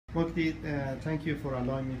Mukti, thank you for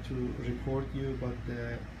allowing me to record you, but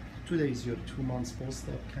today is your 2 months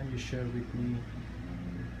post-op. Can you share with me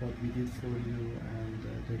what we did for you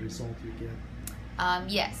and the result you get?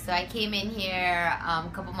 Yes, so I came in here a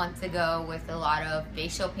couple months ago with a lot of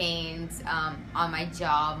facial pains on my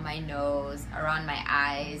jaw, my nose, around my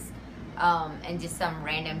eyes, and just some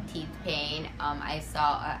random teeth pain. I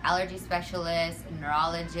saw an allergy specialist, a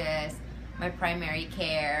neurologist, my primary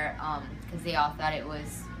care, because they all thought it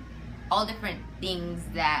was all different things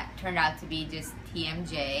that turned out to be just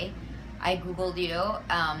TMJ. I Googled you,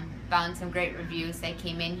 found some great reviews, so I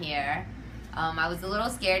came in here. I was a little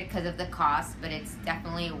scared because of the cost, but it's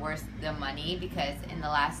definitely worth the money because in the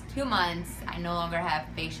last 2 months, I no longer have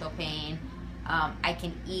facial pain. I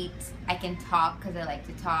can eat, I can talk because I like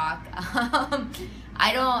to talk.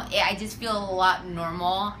 I just feel a lot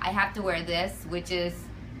normal. I have to wear this, which is,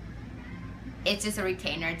 it's just a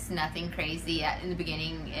retainer. It's nothing crazy. In the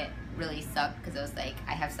beginning, it really sucked because I was like,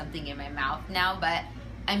 I have something in my mouth now, but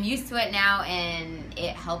I'm used to it now and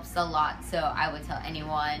it helps a lot. So I would tell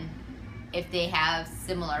anyone, if they have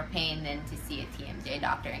similar pain, then to see a TMJ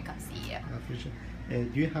doctor and come see you. I appreciate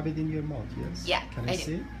it. Do you have it in your mouth? Yes. Yeah, Can I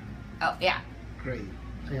see it? Oh, yeah. Great.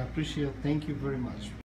 I appreciate it. Thank you very much.